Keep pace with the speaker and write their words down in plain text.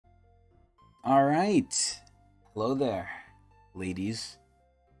All right. Hello there, ladies,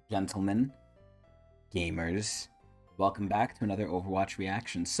 gentlemen, gamers. Welcome back to another Overwatch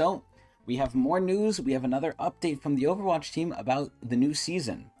reaction. So, we have more news. We have another update from the Overwatch team about the new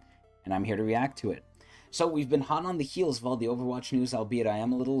season, and I'm here to react to it. So, we've been hot on the heels of all the Overwatch news, albeit I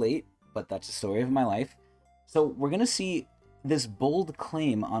am a little late, but that's the story of my life. So, we're going to see this bold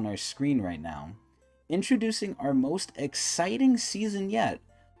claim on our screen right now, introducing our most exciting season yet,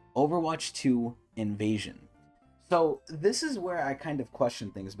 Overwatch 2 Invasion. So this is where I kind of question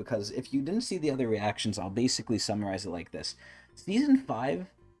things, because if you didn't see the other reactions, I'll basically summarize it like this. Season 5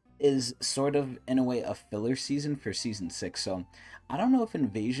 is sort of, in a way, a filler season for Season 6, so I don't know if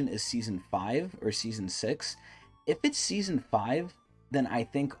Invasion is Season 5 or Season 6. If it's Season 5, then I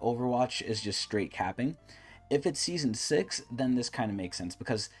think Overwatch is just straight capping. If it's Season 6, then this kind of makes sense,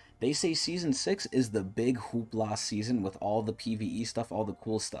 because they say Season 6 is the big hoopla season with all the PvE stuff, all the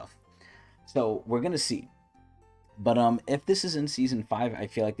cool stuff. So, we're gonna see. But if this is in Season 5, I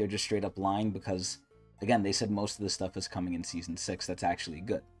feel like they're just straight up lying, because, again, they said most of the stuff is coming in Season 6. That's actually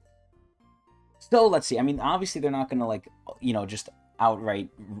good. So, let's see. I mean, obviously they're not gonna, like, just outright,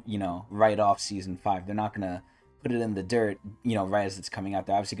 write off Season 5. They're not gonna put it in the dirt, right as it's coming out.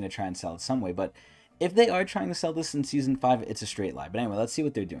 They're obviously gonna try and sell it some way, but if they are trying to sell this in Season 5, it's a straight lie. But anyway, let's see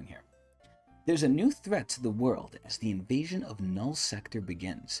what they're doing here. There's a new threat to the world as the invasion of Null Sector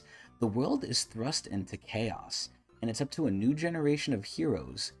begins. The world is thrust into chaos, and it's up to a new generation of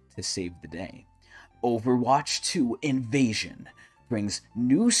heroes to save the day. Overwatch 2 Invasion brings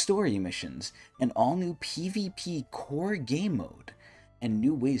new story missions, an all-new PvP core game mode, and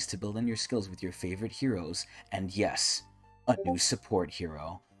new ways to build on your skills with your favorite heroes, and yes, a new support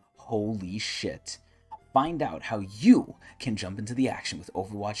hero. Holy shit. Find out how you can jump into the action with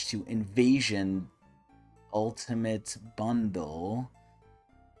Overwatch 2 Invasion Ultimate Bundle.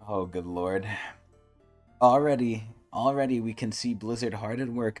 Oh, good lord. Already we can see Blizzard hard at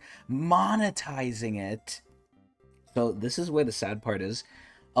work monetizing it. So this is where the sad part is.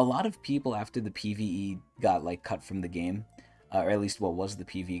 A lot of people, after the PvE got cut from the game, or at least what was the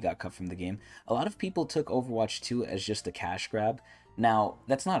PvE got cut from the game, a lot of people took Overwatch 2 as just a cash grab. Now,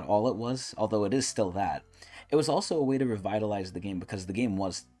 that's not all it was, although it is still that. It was also a way to revitalize the game, because the game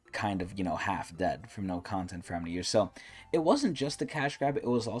was kind of, half dead from no content for how many years. So it wasn't just a cash grab, it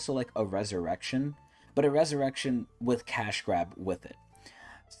was also like a resurrection, but a resurrection with cash grab with it.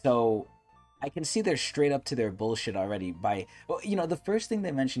 So I can see they're straight up to their bullshit already by, well, the first thing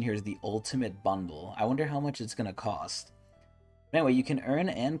they mention here is the Ultimate Bundle. I wonder how much it's going to cost. Anyway, you can earn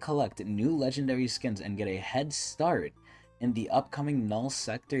and collect new legendary skins and get a head start in the upcoming Null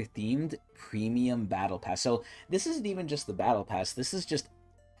Sector themed premium battle pass. So this isn't even just the battle pass, this is just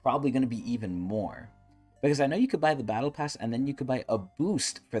probably going to be even more. Because I know you could buy the battle pass and then you could buy a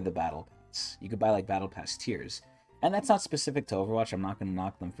boost for the battle pass. You could buy battle pass tiers. And that's not specific to Overwatch, I'm not going to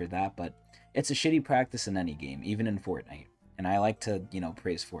knock them for that, but it's a shitty practice in any game, even in Fortnite. And I like to,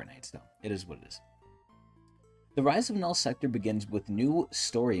 praise Fortnite, so it is what it is. The rise of Null Sector begins with new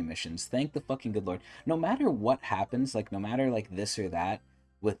story missions. Thank the fucking good lord. No matter what happens, no matter this or that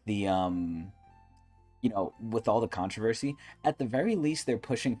with the with all the controversy, at the very least they're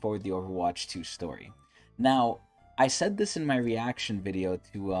pushing forward the Overwatch 2 story. Now, I said this in my reaction video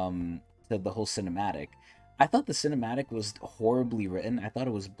to the whole cinematic. I thought the cinematic was horribly written. I thought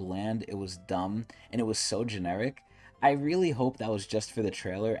it was bland, it was dumb, and it was so generic. I really hope that was just for the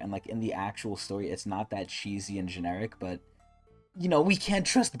trailer, and in the actual story it's not that cheesy and generic, but we can't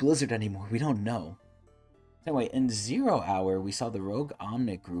trust Blizzard anymore, we don't know. Anyway, in 0 Hour, we saw the rogue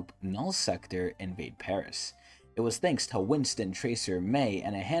Omnic group Null Sector invade Paris. It was thanks to Winston, Tracer, Mei,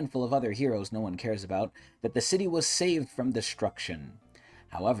 and a handful of other heroes no one cares about that the city was saved from destruction.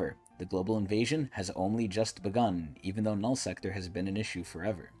 However, the global invasion has only just begun, even though Null Sector has been an issue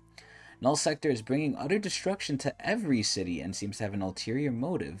forever. Null Sector is bringing utter destruction to every city and seems to have an ulterior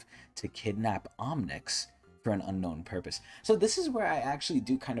motive to kidnap Omnics for an unknown purpose. So this is where I actually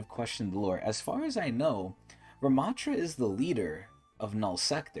do kind of question the lore. As far as I know, Ramatra is the leader of Null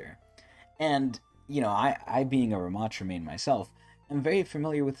Sector. And, I being a Ramatra main myself, am very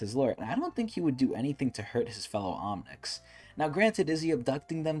familiar with his lore, and I don't think he would do anything to hurt his fellow Omnics. Now, granted, is he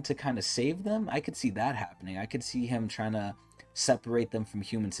abducting them to kind of save them? I could see that happening. I could see him trying to separate them from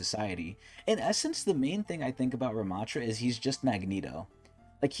human society. In essence, the main thing I think about Ramatra is he's just Magneto.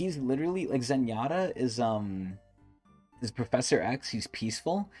 He's literally, Zenyatta is Professor X, he's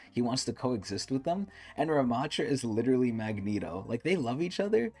peaceful, he wants to coexist with them, and Ramatra is literally Magneto. They love each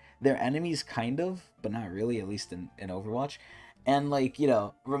other, they're enemies kind of, but not really, at least in Overwatch, and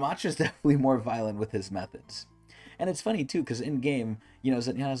Ramatra's definitely more violent with his methods. And it's funny too, because in game,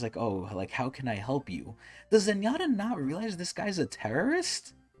 Zenyatta's like, oh, like, how can I help you? Does Zenyatta not realize this guy's a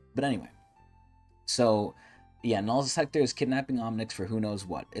terrorist? But anyway, so yeah, Null Sector is kidnapping Omnics for who knows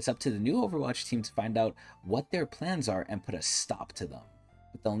what. It's up to the new Overwatch team to find out what their plans are and put a stop to them.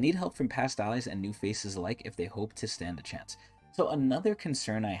 But they'll need help from past allies and new faces alike if they hope to stand a chance. So another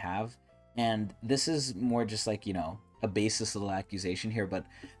concern I have, and this is more just like, a baseless little accusation here, but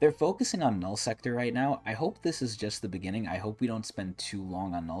they're focusing on Null Sector right now. I hope this is just the beginning. I hope we don't spend too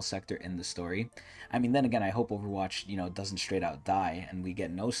long on Null Sector in the story. I mean, then again, I hope Overwatch, doesn't straight out die and we get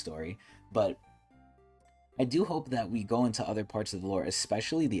no story, but I do hope that we go into other parts of the lore,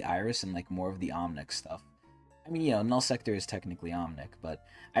 especially the Iris and, like, more of the Omnic stuff. I mean, Null Sector is technically Omnic, but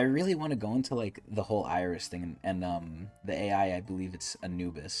I really want to go into, like, the whole Iris thing, and the AI, I believe it's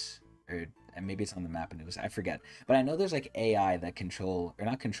Anubis, and maybe it's on the map Anubis, I forget. But I know there's, like, AI that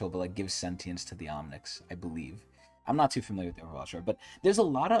but, like, gives sentience to the Omnics, I believe. I'm not too familiar with the Overwatch lore, but there's a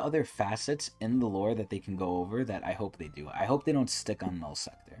lot of other facets in the lore that they can go over that I hope they do. I hope they don't stick on Null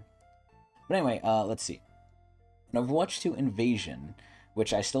Sector. But anyway, let's see. In Overwatch 2 Invasion,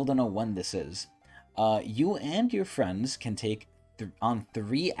 which I still don't know when this is, you and your friends can take on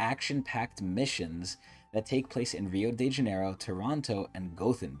 3 action-packed missions that take place in Rio de Janeiro, Toronto, and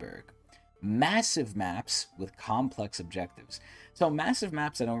Gothenburg. Massive maps with complex objectives. So massive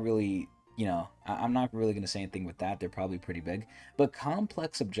maps, I don't really, I'm not really going to say anything with that. They're probably pretty big. But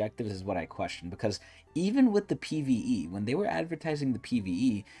complex objectives is what I question, because even with the PvE, when they were advertising the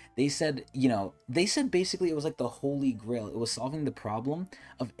PvE, they said, basically it was like the holy grail. It was solving the problem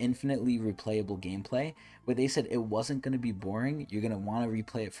of infinitely replayable gameplay, where they said it wasn't going to be boring. You're going to want to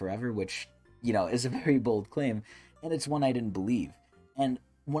replay it forever, which, is a very bold claim. And it's one I didn't believe. And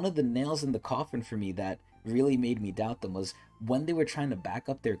one of the nails in the coffin for me that really made me doubt them was when they were trying to back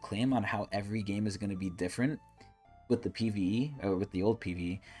up their claim on how every game is going to be different with the PvE, or with the old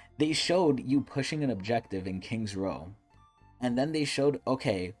PvE. They showed you pushing an objective in King's Row, and then they showed,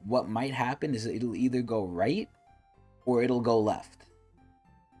 okay, what might happen is it'll either go right or it'll go left.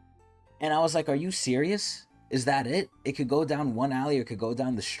 And I was like, are you serious? Is that it? It could go down one alley or it could go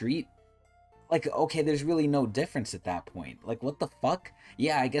down the street? Like, okay, there's really no difference at that point. Like, what the fuck?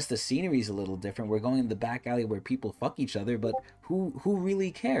 Yeah, I guess the scenery's a little different. We're going in the back alley where people fuck each other, but who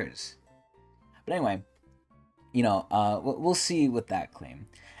really cares? But anyway, we'll see with that claim.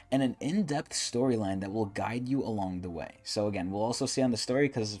 And an in-depth storyline that will guide you along the way. So again, we'll also see on the story,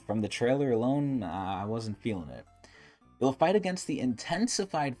 because from the trailer alone, I wasn't feeling it. You'll fight against the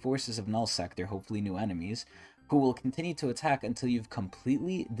intensified forces of Null Sector, hopefully new enemies, who will continue to attack until you've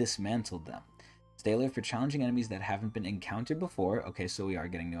completely dismantled them. Stay alert for challenging enemies that haven't been encountered before. Okay, so we are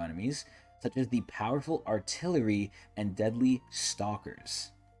getting new enemies, such as the powerful artillery and deadly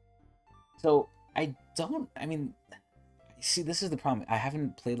stalkers. So, see, this is the problem. I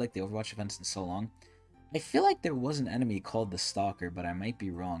haven't played, like, the Overwatch events in so long. I feel like there was an enemy called the Stalker, but I might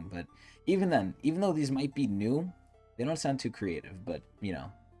be wrong. But even then, even though these might be new, they don't sound too creative. But,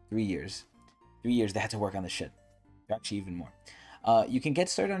 3 years. 3 years, they had to work on this shit. Actually, even more. You can get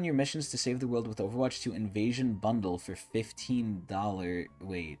started on your missions to save the world with Overwatch 2 Invasion Bundle for $15.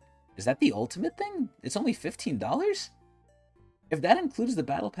 Wait, is that the ultimate thing? It's only $15? If that includes the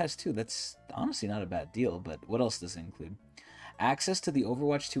Battle Pass too, that's honestly not a bad deal, but what else does it include? Access to the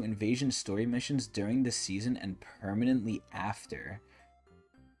Overwatch 2 Invasion story missions during the season and permanently after.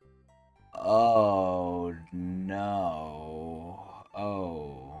 Oh, no.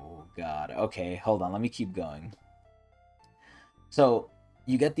 Oh, God. Okay, hold on. Let me keep going. So,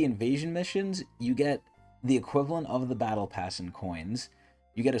 you get the Invasion missions, you get the equivalent of the Battle Pass in coins,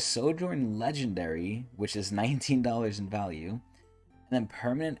 you get a Sojourn Legendary, which is $19 in value, and then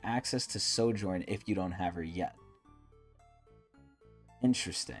permanent access to Sojourn if you don't have her yet.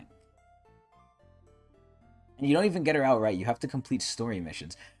 Interesting. And you don't even get her outright, you have to complete story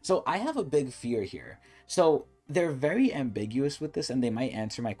missions. So I have a big fear here. So they're very ambiguous with this, and they might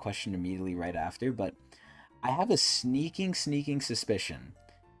answer my question immediately right after, but I have a sneaking suspicion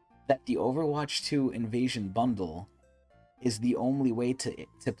that the Overwatch 2 Invasion Bundle is the only way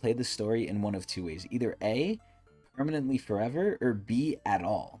to play the story in one of two ways. Either A, permanently forever, or B, at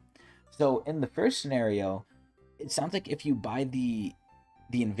all. So in the first scenario, it sounds like if you buy the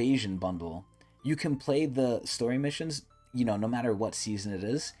Invasion Bundle, you can play the story missions, no matter what season it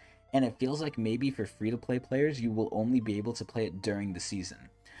is, and it feels like maybe for free-to-play players, you will only be able to play it during the season.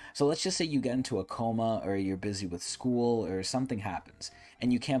 So let's just say you get into a coma, or you're busy with school, or something happens,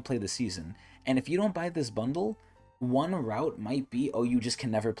 and you can't play the season. And if you don't buy this bundle, one route might be, oh, you just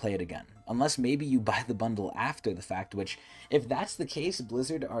can never play it again. Unless maybe you buy the bundle after the fact, which, if that's the case,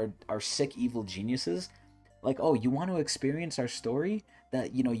 Blizzard are sick evil geniuses. Like, oh, you want to experience our story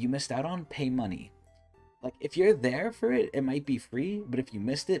that, you know, you missed out on? Pay money. Like, if you're there for it, it might be free, but if you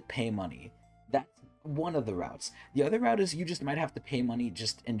missed it, pay money. That's one of the routes. The other route is you just might have to pay money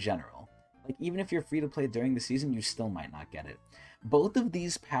just in general. Like, even if you're free to play during the season, you still might not get it. Both of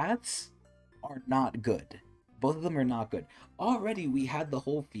these paths are not good. Both of them are not good. Already, we had the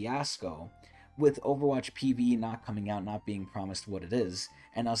whole fiasco with Overwatch PvE not coming out, not being promised what it is,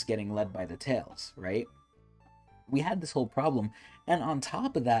 and us getting led by the tails, right? We had this whole problem, and on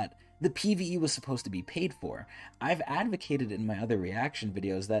top of that, the PvE was supposed to be paid for. I've advocated in my other reaction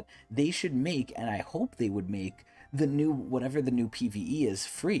videos that they should make, and I hope they would make, the new, whatever the new PvE is,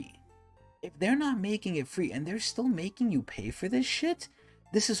 free. If they're not making it free and they're still making you pay for this shit,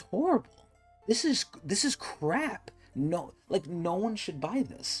 this is horrible. This is crap. No, like, no one should buy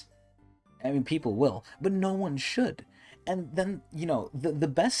this. I mean, people will, but no one should. And then, you know, the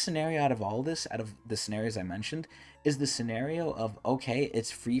best scenario out of all this, out of the scenarios I mentioned, is the scenario of, okay, it's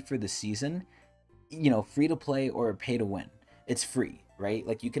free for the season, you know, free to play or pay to win. It's free, right?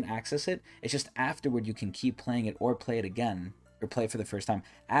 Like, you can access it. It's just afterward you can keep playing it or play it again, or play it for the first time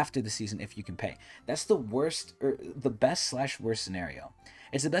after the season if you can pay. That's the worst, or the best / worst scenario.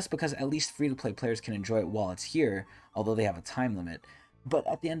 It's the best because at least free to play players can enjoy it while it's here, although they have a time limit. But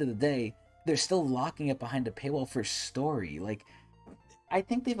at the end of the day, they're still locking it behind a paywall for story. Like, I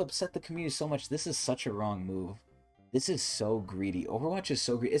think they've upset the community so much. This is such a wrong move. This is so greedy. Overwatch is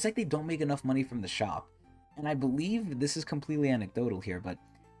so greedy. It's like they don't make enough money from the shop. And I believe, this is completely anecdotal here, but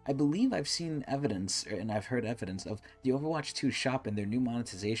I believe I've seen evidence, and I've heard evidence of the Overwatch 2 shop and their new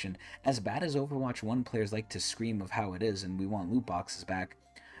monetization. As bad as Overwatch 1 players like to scream of how it is and we want loot boxes back,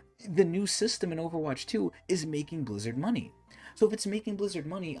 the new system in Overwatch 2 is making Blizzard money. So if it's making Blizzard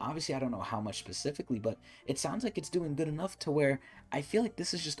money, obviously I don't know how much specifically, but it sounds like it's doing good enough to where I feel like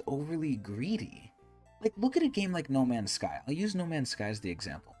this is just overly greedy. Like, look at a game like No Man's Sky. I'll use No Man's Sky as the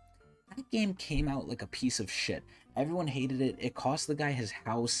example. That game came out like a piece of shit. Everyone hated it. It cost the guy his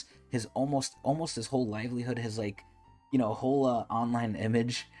house, his almost his whole livelihood, his, like, you know, whole online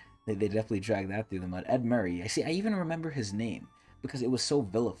image. They definitely dragged that through the mud. Ed Murray. I even remember his name because it was so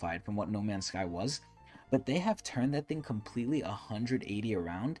vilified from what No Man's Sky was. But they have turned that thing completely 180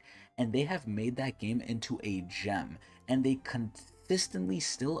 around, and they have made that game into a gem. And they consistently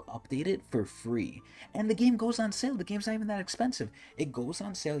still update it for free. And the game goes on sale. The game's not even that expensive. It goes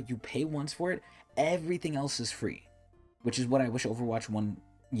on sale. You pay once for it. Everything else is free. Which is what I wish Overwatch 1,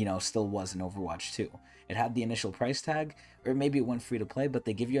 you know, still was in Overwatch 2. It had the initial price tag, or maybe it went free to play, but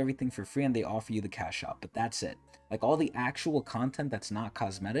they give you everything for free and they offer you the cash shop. But that's it. Like, all the actual content that's not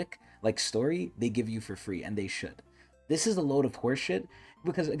cosmetic, like story, they give you for free, and they should. This is a load of horseshit,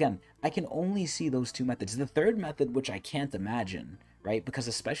 because, again, I can only see those two methods. The third method, which I can't imagine, right? Because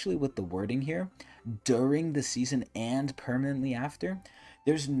especially with the wording here, during the season and permanently after,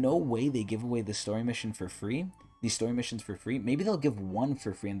 there's no way they give away the story mission for free. These story missions for free. Maybe they'll give one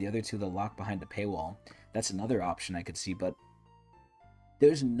for free and the other two they'll lock behind a paywall. That's another option I could see, but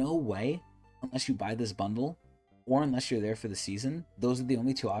there's no way, unless you buy this bundle, or unless you're there for the season, those are the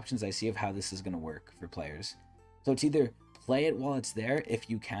only two options I see of how this is going to work for players. So it's either play it while it's there, if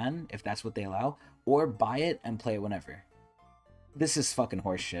you can, if that's what they allow, or buy it and play it whenever. This is fucking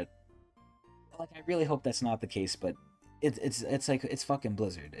horseshit. Like, I really hope that's not the case, but it's like, it's fucking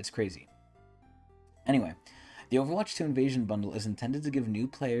Blizzard. It's crazy. Anyway, the Overwatch 2 Invasion Bundle is intended to give new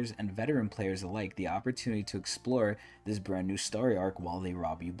players and veteran players alike the opportunity to explore this brand new story arc while they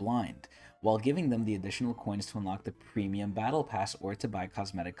rob you blind, while giving them the additional coins to unlock the premium battle pass or to buy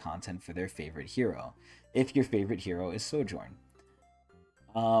cosmetic content for their favorite hero, if your favorite hero is Sojourn.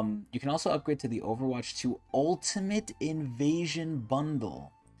 You can also upgrade to the Overwatch 2 Ultimate Invasion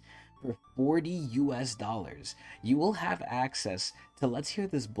Bundle. For $40 US, you will have access to, let's hear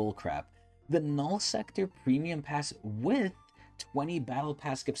this bullcrap, the Null Sector Premium Pass with 20 Battle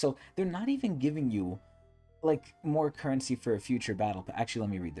Pass skips. So they're not even giving you, like, more currency for a future battle pass. Actually, let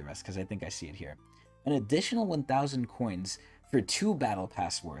me read the rest because I think I see it here. An additional 1,000 coins for 2 Battle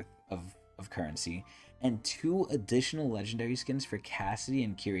Pass worth of currency, and 2 additional legendary skins for Cassidy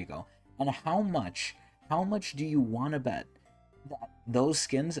and Kiriko. And how much do you want to bet that those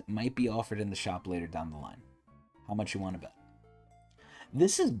skins might be offered in the shop later down the line? How much you want to bet?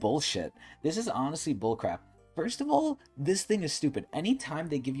 This is bullshit. This is honestly bullcrap. First of all, this thing is stupid. Anytime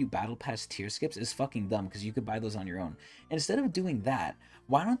they give you Battle Pass tier skips is fucking dumb because you could buy those on your own. Instead of doing that,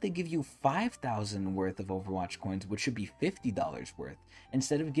 why don't they give you 5,000 worth of Overwatch coins, which should be $50 worth,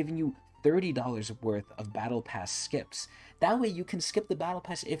 instead of giving you $30 worth of Battle Pass skips? That way you can skip the Battle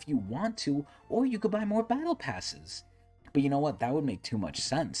Pass if you want to, or you could buy more Battle Passes. But you know what? That would make too much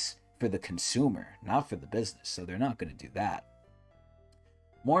sense for the consumer, not for the business, so they're not going to do that.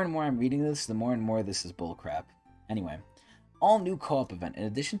 More and more I'm reading this, the more and more this is bullcrap. Anyway, all new co-op event. In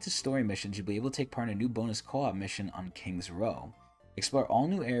addition to story missions, you'll be able to take part in a new bonus co-op mission on King's Row. Explore all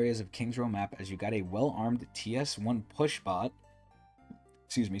new areas of King's Row map as you got a well-armed TS1 push bot.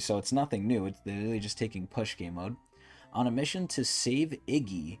 Excuse me, so it's nothing new, it's literally just taking push game mode. On a mission to save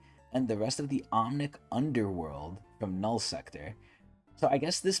Iggy and the rest of the Omnic underworld from Null Sector. So I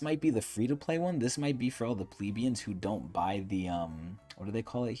guess this might be the free-to-play one. This might be for all the plebeians who don't buy the, what do they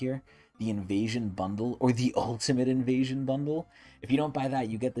call it here? The Invasion Bundle, or the Ultimate Invasion Bundle. If you don't buy that,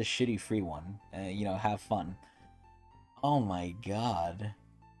 you get the shitty free one. You know, have fun. Oh my god.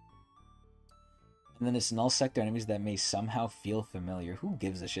 And then it's Null Sector enemies that may somehow feel familiar. Who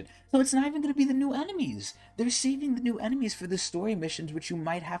gives a shit? So it's not even going to be the new enemies. They're saving the new enemies for the story missions, which you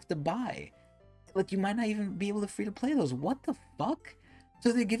might have to buy. Like, you might not even be able to free-to-play those. What the fuck?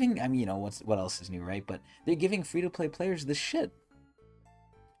 So they're giving, I mean, you know, what else is new, right? But they're giving free-to-play players this shit.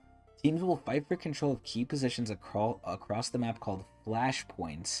 Teams will fight for control of key positions across the map called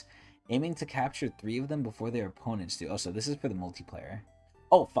flashpoints, aiming to capture 3 of them before their opponents do. Oh, so this is for the multiplayer.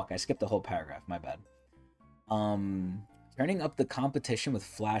 Oh, fuck, I skipped the whole paragraph, my bad. Turning up the competition with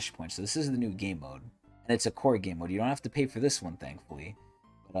flashpoints. So this is the new game mode, and it's a core game mode. You don't have to pay for this one, thankfully.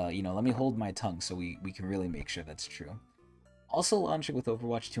 But, you know, let me hold my tongue so we can really make sure that's true. Also launching with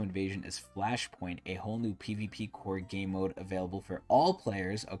Overwatch 2 Invasion is Flashpoint, a whole new PvP core game mode available for all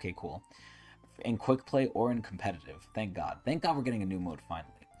players. Okay, cool. In quick play or in competitive. Thank God. Thank God we're getting a new mode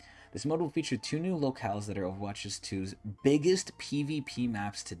finally. This mode will feature 2 new locales that are Overwatch 2's biggest PvP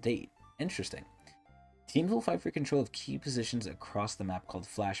maps to date. Interesting. Teams will fight for control of key positions across the map called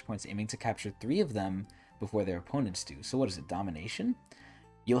Flashpoints, aiming to capture 3 of them before their opponents do. So what is it, domination?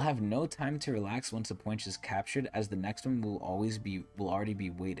 You'll have no time to relax once a point is captured, as the next one will already be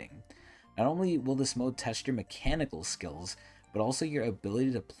waiting. Not only will this mode test your mechanical skills, but also your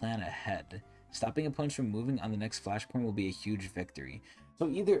ability to plan ahead. Stopping opponents from moving on the next flashpoint will be a huge victory. So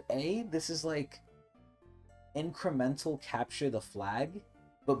either A, this is like incremental capture the flag,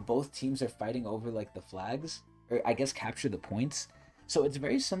 but both teams are fighting over like the flags, or I guess capture the points. So it's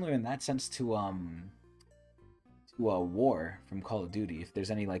very similar in that sense to War from Call of Duty. If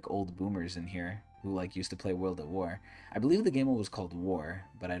there's any like old boomers in here who like used to play World at War, I believe the game was called War,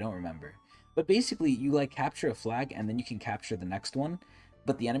 but I don't remember. But basically, you like capture a flag and then you can capture the next one,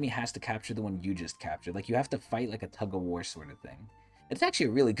 but the enemy has to capture the one you just captured. Like, you have to fight like a tug of war sort of thing. It's actually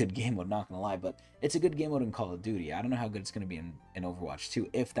a really good game mode, not gonna lie, but it's a good game mode in Call of Duty. I don't know how good it's gonna be in Overwatch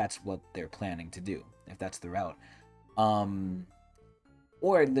 2, if that's what they're planning to do, if that's the route.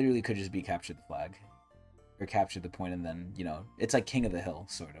 Or it literally could just be capture the flag, or capture the point, and then, you know, it's like King of the Hill,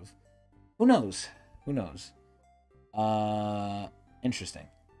 sort of. Who knows? Who knows? Interesting.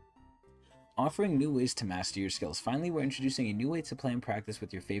 Offering new ways to master your skills. Finally, we're introducing a new way to play and practice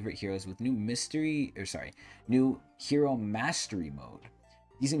with your favorite heroes with new new hero mastery mode.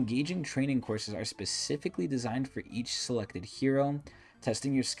 These engaging training courses are specifically designed for each selected hero,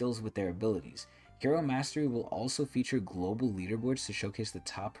 testing your skills with their abilities. Hero mastery will also feature global leaderboards to showcase the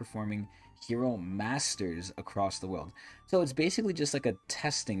top performing hero masters across the world. So it's basically just like a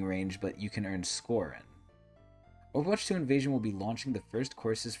testing range, but you can earn score in. Overwatch 2 Invasion will be launching the first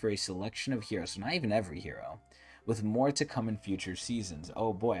courses for a selection of heroes, so not even every hero, with more to come in future seasons.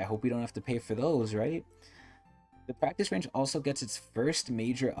 Oh boy, I hope we don't have to pay for those, right? The practice range also gets its first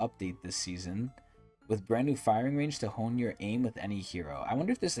major update this season, with brand new firing range to hone your aim with any hero. I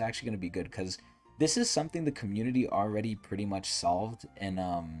wonder if this is actually going to be good, because this is something the community already pretty much solved in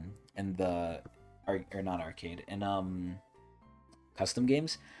custom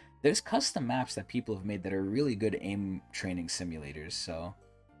games. There's custom maps that people have made that are really good aim training simulators, so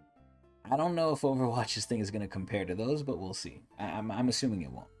I don't know if Overwatch's thing is going to compare to those, but we'll see. I'm assuming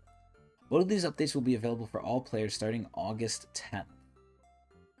it won't. Both of these updates will be available for all players starting August 10th.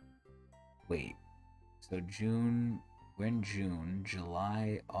 Wait, so June, we're in June,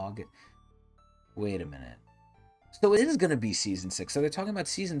 July, August, wait a minute. So it is going to be Season 6, so they're talking about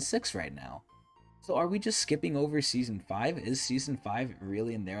Season 6 right now. So are we just skipping over Season 5? Is Season 5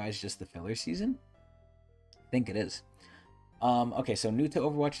 really, in their eyes, just the filler season? I think it is. Okay, so new to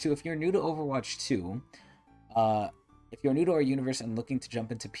Overwatch 2. If you're new to Overwatch 2, if you're new to our universe and looking to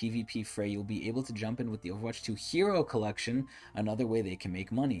jump into PvP fray, you'll be able to jump in with the Overwatch 2 Hero Collection, another way they can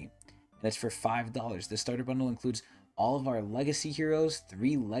make money. And it's for $5. The starter bundle includes all of our Legacy heroes,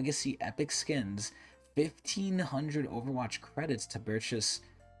 3 Legacy Epic skins, 1,500 Overwatch credits to purchase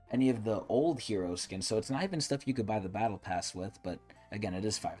any of the old hero skins, so it's not even stuff you could buy the battle pass with, but again, it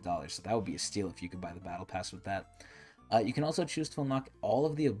is $5, so that would be a steal if you could buy the battle pass with that. You can also choose to unlock all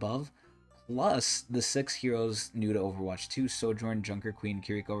of the above, plus the 6 heroes new to Overwatch 2, Sojourn, Junker Queen,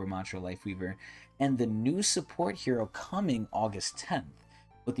 Kiriko, Ramattra, Lifeweaver, and the new support hero coming August 10th.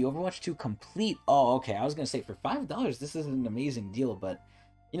 With the Overwatch 2 complete... Oh, okay, I was going to say, for $5, this is an amazing deal, but,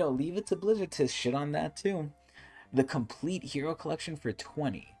 you know, leave it to Blizzard to shit on that, too. The complete hero collection for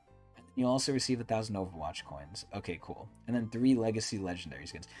 $20. You also receive 1,000 Overwatch coins. Okay, cool. And then 3 legacy legendary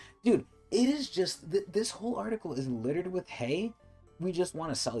skins. Dude, it is just... this whole article is littered with, hey, we just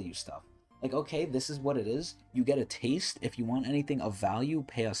want to sell you stuff. Like, okay, this is what it is. You get a taste. If you want anything of value,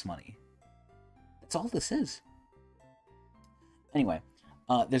 pay us money. That's all this is. Anyway,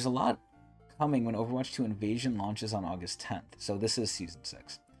 there's a lot coming when Overwatch 2 Invasion launches on August 10th. So this is Season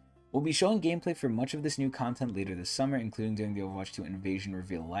 6. We'll be showing gameplay for much of this new content later this summer, including during the Overwatch 2 Invasion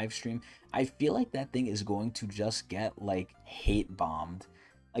reveal livestream. I feel like that thing is going to just get, like, hate bombed.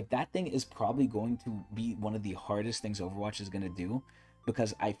 Like, that thing is probably going to be one of the hardest things Overwatch is going to do,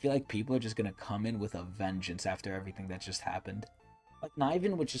 because I feel like people are just going to come in with a vengeance after everything that just happened. Like, not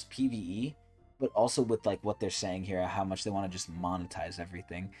even with just PvE, but also with, like, what they're saying here, how much they want to just monetize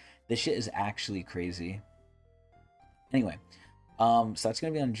everything. This shit is actually crazy. Anyway, so that's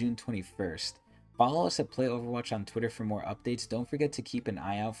going to be on June 21st. Follow us at Play Overwatch on Twitter for more updates. Don't forget to keep an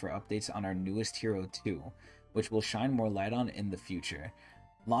eye out for updates on our newest hero 2, which we'll shine more light on in the future.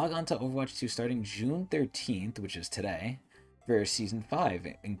 Log on to Overwatch 2 starting June 13th, which is today, for Season 5,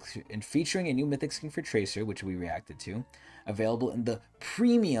 and featuring a new mythic skin for Tracer, which we reacted to, available in the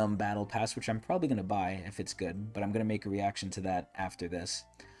Premium Battle Pass, which I'm probably going to buy if it's good, but I'm going to make a reaction to that after this,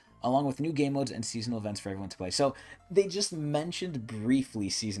 along with new game modes and seasonal events for everyone to play. So they just mentioned briefly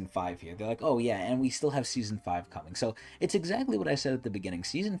Season 5 here. They're like, oh yeah, and we still have Season 5 coming. So it's exactly what I said at the beginning.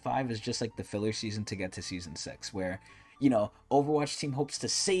 Season 5 is just like the filler season to get to Season 6, where, you know, Overwatch team hopes to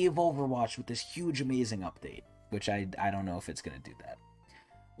save Overwatch with this huge, amazing update, which I don't know if it's going to do that.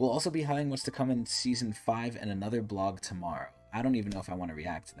 We'll also be highlighting what's to come in Season 5 and another blog tomorrow. I don't even know if I want to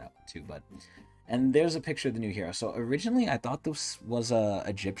react to that one too, but... And there's a picture of the new hero. So originally I thought this was a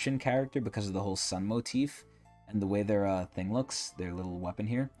Egyptian character because of the whole sun motif and the way their thing looks, their little weapon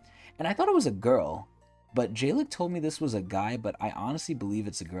here. And I thought it was a girl, but Jalik told me this was a guy, but I honestly believe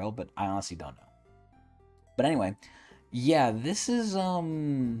it's a girl, but I honestly don't know. But anyway, yeah, this is our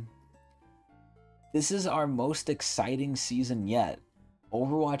most exciting season yet.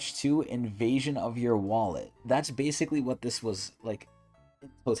 Overwatch 2 Invasion of Your Wallet. That's basically what this was like in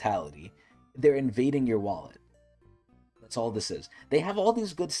totality. They're invading your wallet. That's all this is. They have all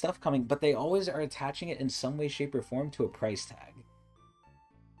these good stuff coming, but they always are attaching it in some way, shape, or form to a price tag.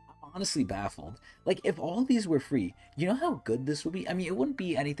 I'm honestly baffled. Like, if all these were free, you know how good this would be? I mean, it wouldn't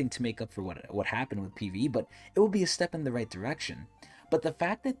be anything to make up for what happened with PvE, but it would be a step in the right direction. But the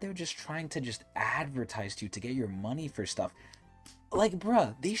fact that they're just trying to just advertise to you to get your money for stuff, like,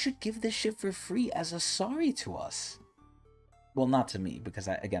 bruh, they should give this shit for free as a sorry to us. Well, not to me, because,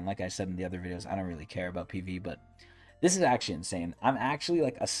 again, like I said in the other videos, I don't really care about PvE, but this is actually insane. I'm actually,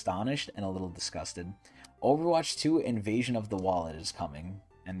 like, astonished and a little disgusted. Overwatch 2 Invasion of the Wallet is coming,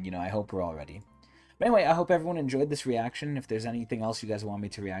 and, you know, I hope we're all ready. But anyway, I hope everyone enjoyed this reaction. If there's anything else you guys want me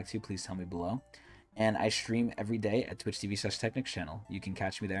to react to, please tell me below. And I stream every day at Twitch TV/Tecnics channel. You can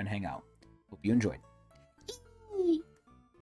catch me there and hang out. Hope you enjoyed.